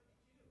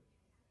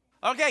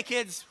Okay,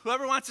 kids,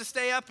 whoever wants to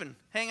stay up and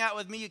hang out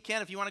with me, you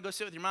can. If you want to go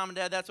sit with your mom and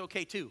dad, that's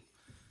okay too.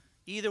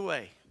 Either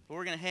way, but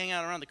we're going to hang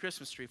out around the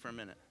Christmas tree for a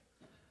minute.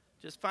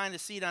 Just find a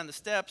seat on the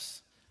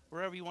steps,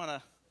 wherever you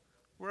want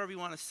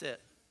to sit.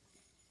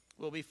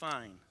 We'll be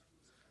fine.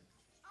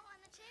 Oh,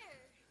 on the chair.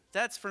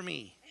 That's for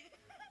me.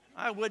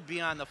 I would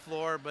be on the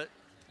floor, but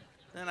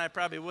then I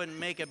probably wouldn't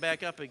make it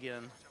back up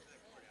again.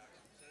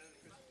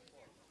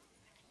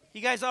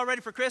 You guys all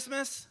ready for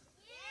Christmas?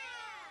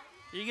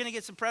 Yeah. Are you going to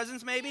get some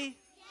presents maybe?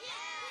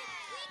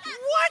 Yeah.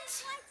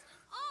 What?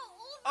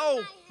 All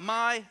over Oh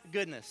my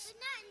goodness. But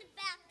not in the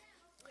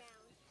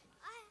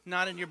background.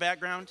 Not in your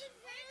background? I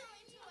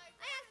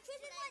have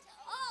Christmas lights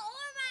all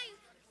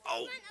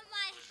over front of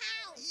my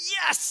house.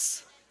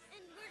 Yes!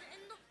 And we're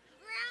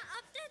around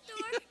up the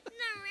door and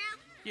around.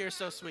 You're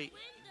so sweet.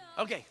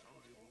 Window. Okay,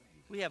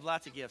 we have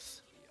lots of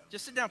gifts.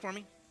 Just sit down for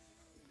me.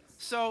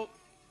 So,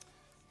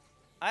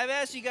 I've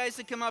asked you guys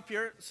to come up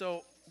here,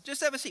 so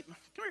just have a seat.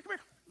 Come here.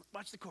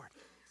 Watch the cord.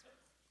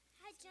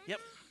 Hi, Jenna. Yep.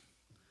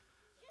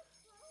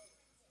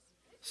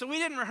 So we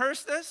didn't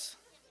rehearse this,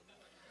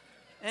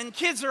 and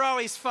kids are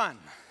always fun.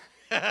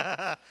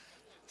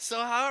 So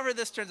however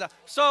this turns out.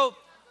 So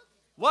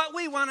what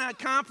we want to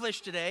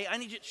accomplish today, I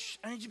need you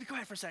to be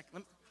quiet for a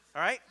second.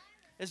 All right?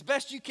 As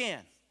best you can.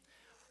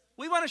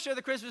 We want to share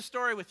the Christmas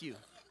story with you.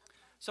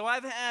 So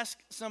I've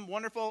asked some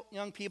wonderful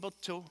young people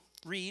to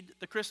read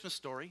the Christmas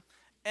story.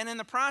 And in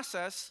the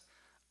process,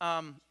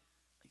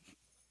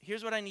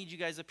 here's what I need you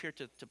guys up here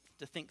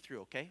to think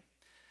through, okay?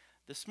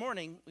 This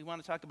morning, we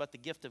want to talk about the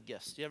gift of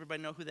gifts. Do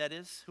everybody know who that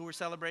is? Who we're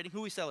celebrating? Who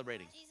are we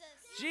celebrating?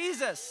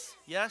 Jesus.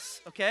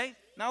 Yes, okay?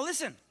 Now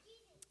listen.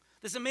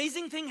 This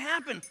amazing thing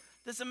happened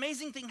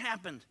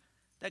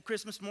that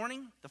Christmas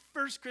morning. The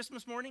first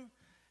Christmas morning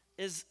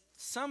is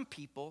some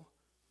people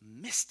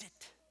missed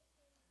it.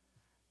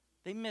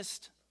 They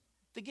missed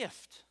the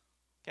gift,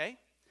 okay?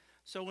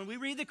 So when we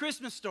read the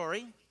Christmas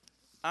story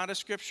out of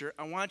Scripture,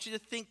 I want you to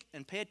think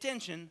and pay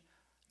attention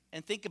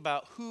and think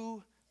about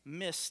who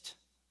missed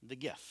the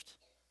gift.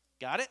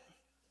 Got it?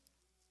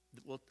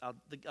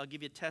 I'll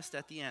give you a test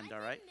at the end,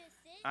 all right?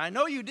 I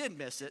know you did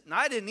miss it, and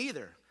I didn't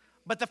either.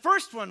 But the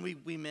first one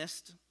we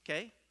missed,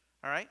 okay?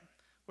 All right?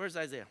 Where's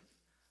Isaiah?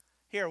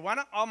 Here, why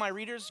don't all my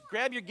readers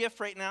grab your gift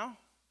right now?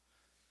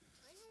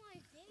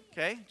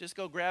 Okay, just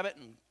go grab it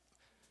and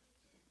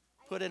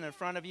put it in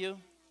front of you.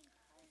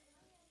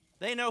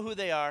 They know who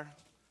they are.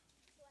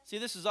 See,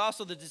 this is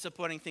also the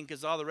disappointing thing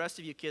because all the rest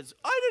of you kids,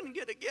 I didn't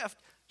get a gift.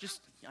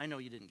 I know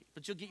you didn't,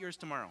 but you'll get yours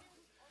tomorrow.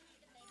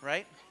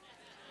 Right?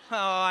 Oh,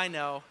 I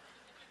know.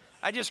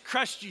 I just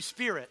crushed you,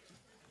 spirit.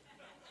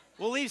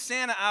 We'll leave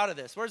Santa out of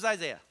this. Where's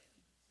Isaiah?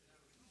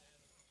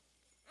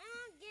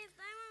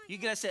 You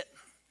gotta sit.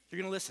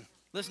 You're gonna listen.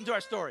 Listen to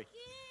our story.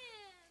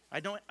 I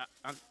don't.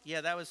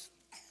 That was.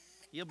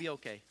 You'll be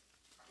okay.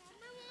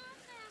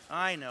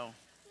 I know.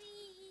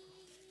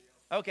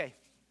 Okay.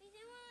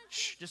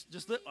 Shh.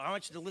 I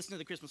want you to listen to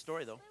the Christmas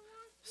story, though.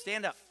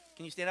 Stand up.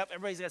 Can you stand up?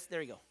 Everybody's got.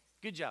 There you go.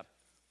 Good job.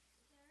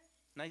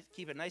 Nice.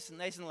 Keep it nice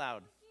and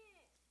loud.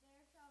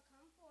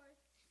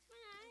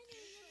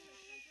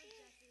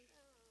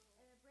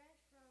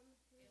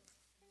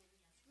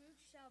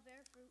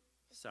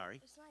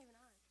 Sorry. It's not even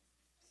on.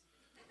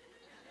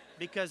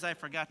 Because I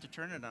forgot to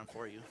turn it on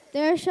for you.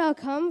 There shall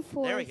come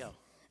forth there we go.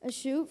 a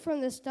shoot from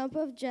the stump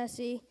of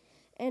Jesse,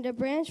 and a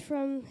branch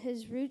from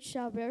his root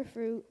shall bear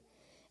fruit.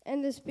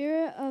 And the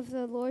Spirit of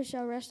the Lord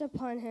shall rest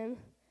upon him,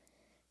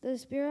 the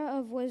Spirit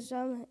of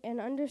wisdom and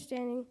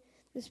understanding,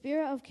 the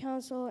Spirit of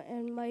counsel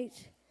and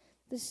might,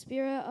 the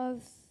Spirit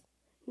of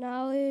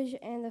knowledge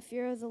and the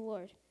fear of the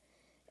Lord.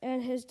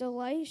 And his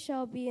delight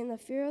shall be in the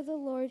fear of the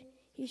Lord.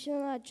 He shall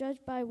not judge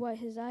by what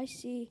his eyes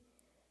see,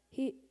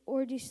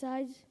 or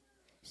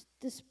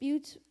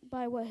disputes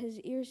by what his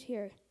ears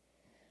hear.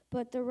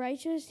 But the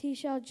righteous he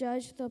shall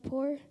judge the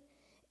poor,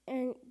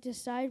 and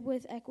decide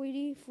with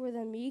equity for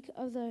the meek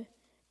of the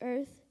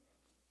earth.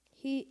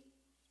 He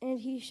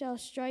shall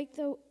strike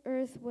the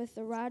earth with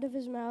the rod of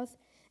his mouth,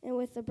 and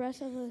with the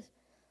breath of his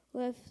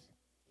lips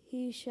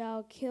he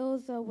shall kill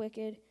the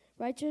wicked.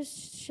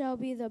 Righteous shall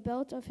be the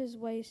belt of his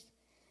waist,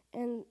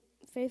 and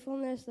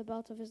faithfulness the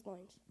belt of his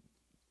loins.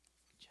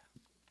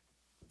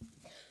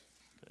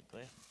 Good,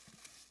 Clay.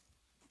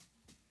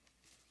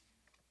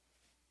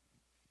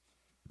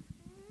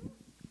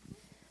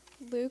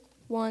 Luke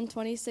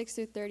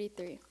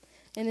 1:26-33.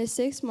 In the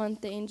 6th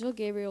month, the angel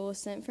Gabriel was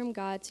sent from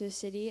God to a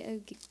city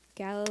of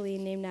Galilee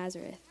named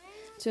Nazareth,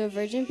 to a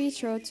virgin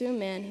betrothed to a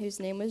man whose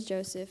name was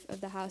Joseph,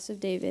 of the house of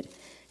David,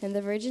 and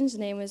the virgin's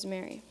name was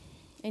Mary.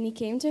 And he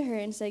came to her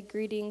and said,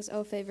 "Greetings,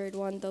 O favored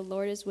one, the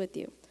Lord is with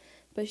you."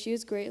 But she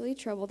was greatly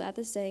troubled at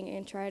the saying,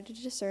 and tried to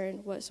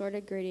discern what sort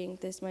of greeting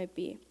this might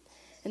be.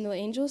 And the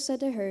angel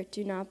said to her,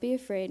 "Do not be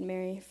afraid,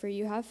 Mary, for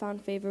you have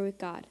found favor with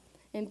God.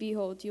 And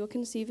behold, you will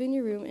conceive in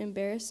your womb and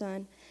bear a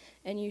son,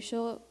 and you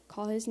shall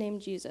call his name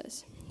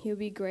Jesus. He will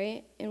be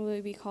great and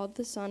will be called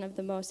the Son of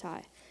the Most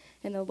High.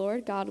 And the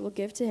Lord God will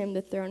give to him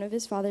the throne of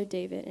his father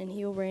David, and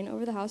he will reign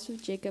over the house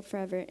of Jacob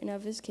forever, and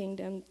of his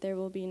kingdom there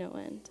will be no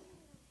end."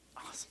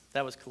 Awesome.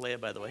 That was Kalea,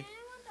 by the way. I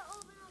want to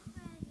open a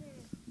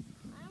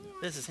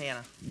present. This is Hannah.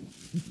 I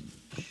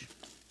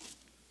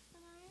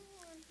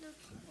want to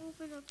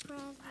open a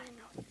present.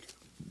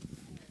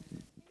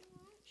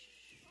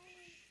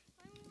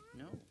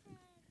 No.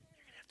 You're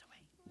going to have to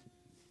wait.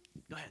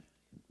 Go ahead.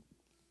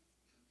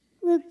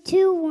 Luke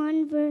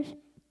 2:1 verse.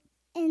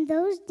 In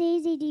those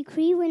days a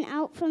decree went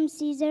out from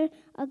Caesar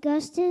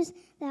Augustus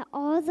that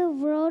all the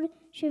world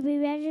should be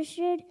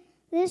registered.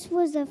 This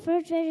was the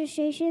first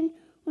registration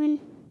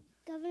when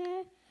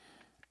governor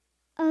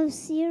of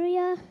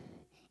Syria,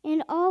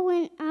 and all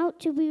went out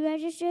to be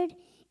registered,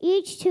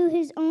 each to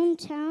his own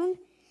town.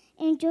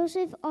 And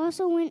Joseph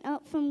also went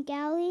up from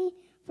Galilee,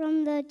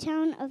 from the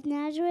town of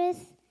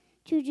Nazareth,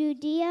 to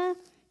Judea,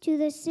 to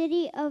the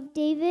city of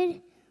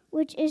David,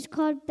 which is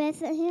called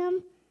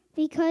Bethlehem,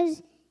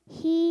 because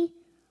he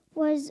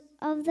was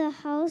of the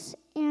house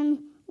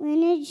and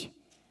lineage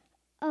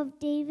of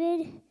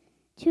David,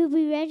 to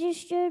be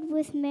registered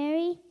with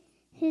Mary,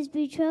 his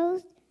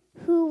betrothed,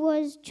 who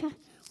was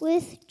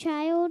with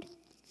child.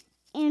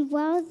 And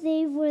while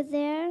they were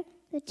there,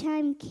 the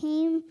time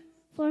came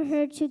for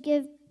her to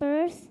give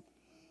birth.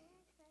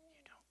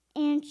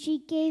 And she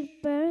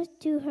gave birth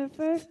to her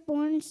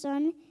firstborn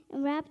son,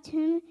 and wrapped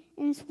him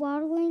in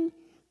swaddling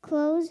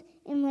clothes,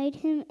 and laid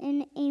him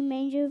in a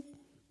manger,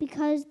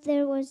 because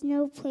there was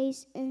no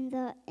place in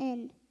the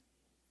inn.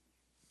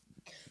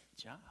 Good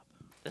job.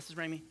 This is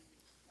Rami.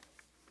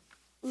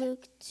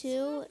 Luke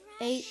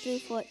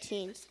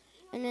 2:8-14.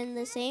 And in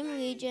the same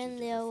region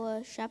there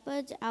were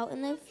shepherds out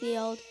in the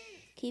field,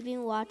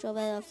 keeping watch over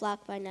their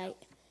flock by night.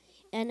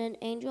 And an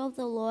angel of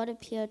the Lord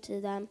appeared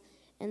to them,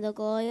 and the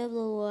glory of the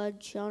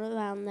Lord shone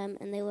around them,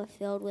 and they were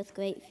filled with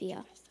great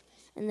fear.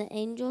 And the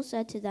angel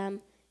said to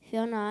them,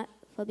 Fear not,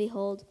 for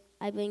behold,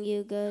 I bring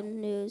you good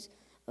news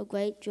of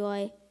great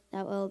joy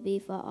that will be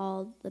for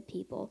all the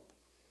people.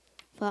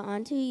 For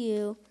unto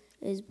you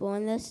is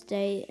born this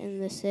day in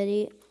the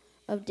city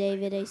of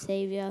David a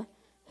Savior,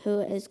 who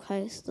is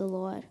Christ the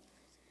Lord.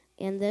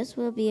 And this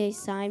will be a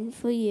sign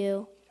for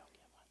you.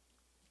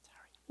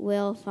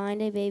 Will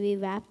find a baby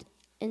wrapped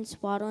in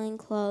swaddling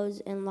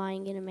clothes and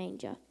lying in a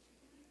manger.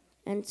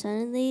 And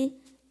suddenly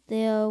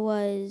there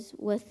was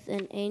with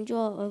an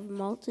angel a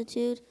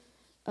multitude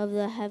of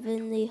the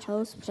heavenly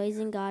host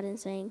praising God and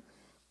saying,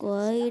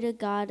 Glory to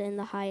God in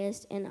the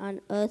highest, and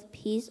on earth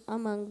peace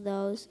among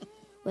those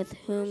with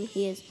whom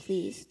he is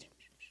pleased.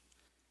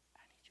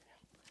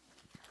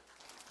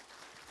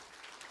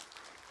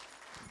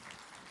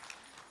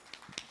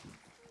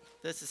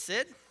 This is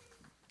Sid.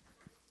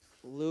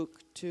 Luke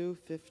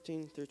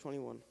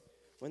 2:15-21.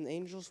 When the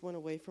angels went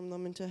away from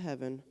them into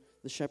heaven,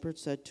 the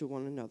shepherds said to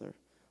one another,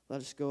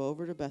 Let us go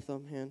over to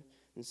Bethlehem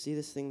and see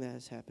this thing that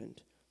has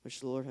happened, which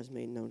the Lord has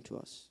made known to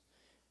us.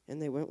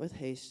 And they went with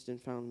haste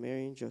and found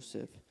Mary and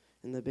Joseph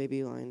and the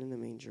baby lying in a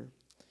manger.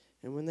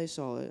 And when they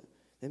saw it,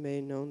 they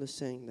made known the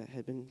saying that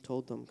had been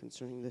told them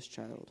concerning this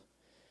child.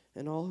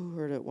 And all who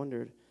heard it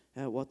wondered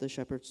at what the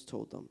shepherds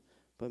told them.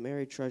 But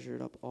Mary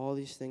treasured up all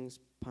these things,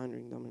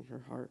 pondering them in her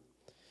heart.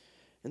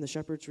 And the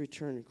shepherds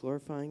returned,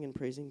 glorifying and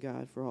praising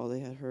God for all they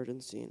had heard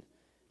and seen,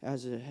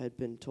 as it had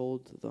been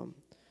told them.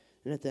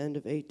 And at the end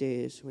of 8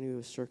 days, when he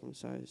was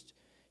circumcised,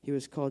 he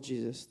was called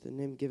Jesus, the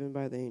name given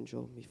by the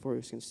angel before he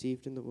was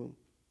conceived in the womb.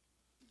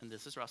 And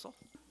this is Russell.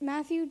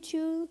 Matthew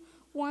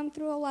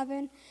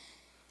 2:1-11.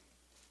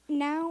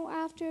 Now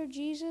after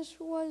Jesus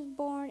was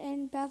born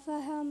in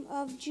Bethlehem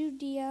of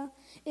Judea,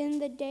 in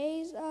the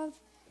days of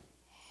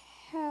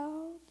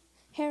Herod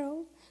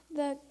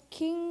the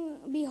king,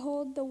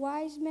 behold, the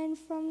wise men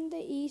from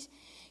the east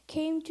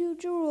came to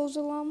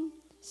Jerusalem,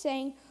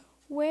 saying,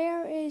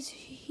 Where is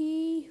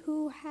he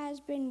who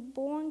has been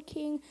born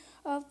King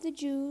of the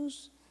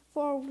Jews?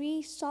 For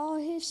we saw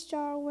his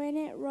star when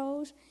it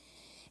rose,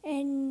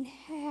 and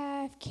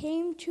have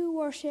came to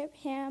worship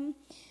him.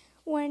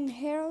 When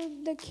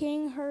Herod the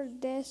king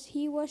heard this,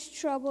 he was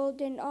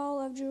troubled, and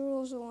all of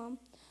Jerusalem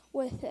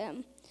with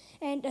him.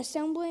 And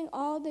assembling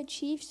all the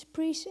chief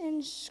priests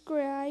and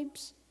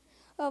scribes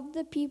of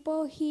the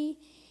people, he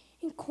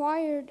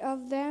inquired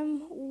of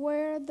them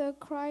where the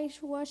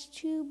Christ was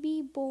to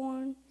be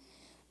born.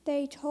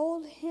 They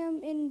told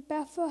him, In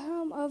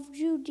Bethlehem of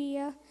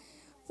Judea,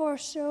 for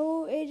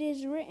so it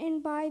is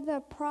written by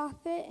the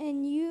prophet,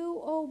 And you,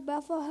 O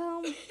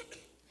Bethlehem,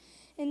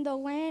 in the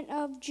land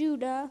of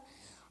Judah,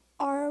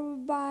 are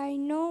by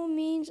no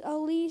means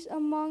least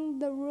among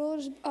the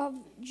rulers of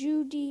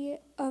Judah,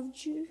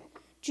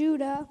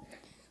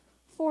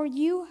 for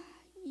you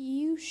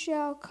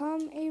shall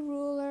come a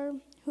ruler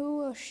who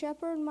will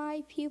shepherd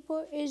my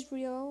people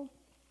Israel.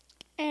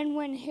 And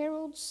when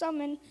Herod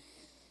summoned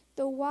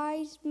the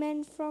wise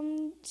men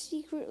from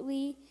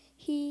secretly,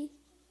 he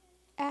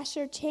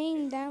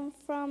ascertained them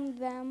from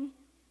them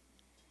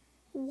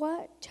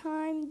what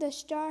time the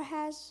star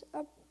has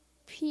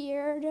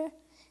appeared,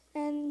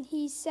 and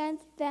he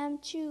sent them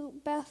to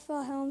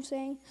Bethlehem,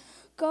 saying,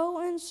 Go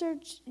and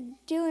search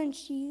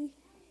diligently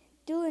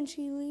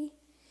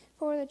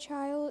for the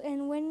child,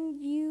 and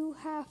when you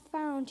have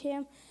found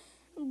him,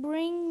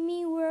 bring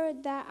me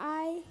word that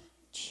I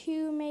too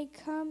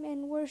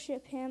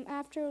worship him.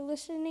 After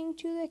listening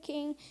to the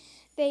king,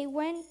 they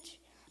went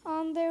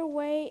on their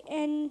way,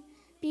 and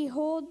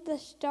behold, the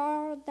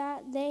star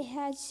that they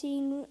had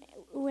seen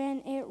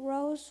when it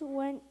rose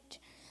went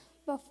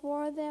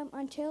before them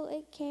until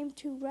it came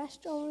to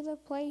rest over the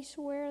place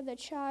where the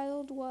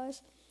child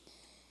was.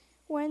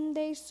 When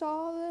they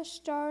saw the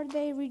star,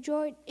 they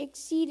rejoiced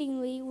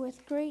exceedingly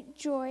with great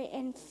joy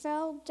and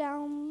fell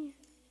down.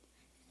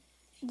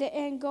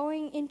 And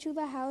going into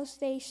the house,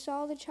 they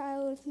saw the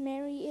child with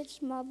Mary,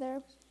 its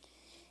mother,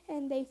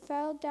 and they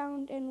fell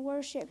down and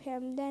worshipped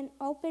him. Then,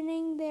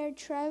 opening their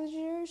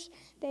treasures,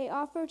 they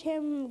offered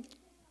him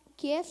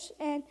gifts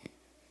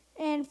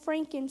and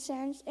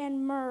frankincense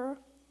and myrrh.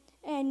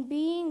 And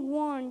being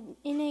warned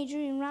in a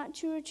dream not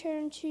to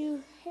return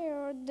to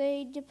Herod,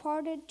 they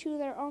departed to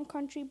their own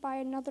country by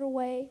another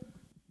way.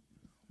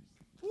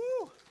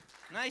 Woo!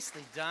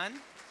 Nicely done.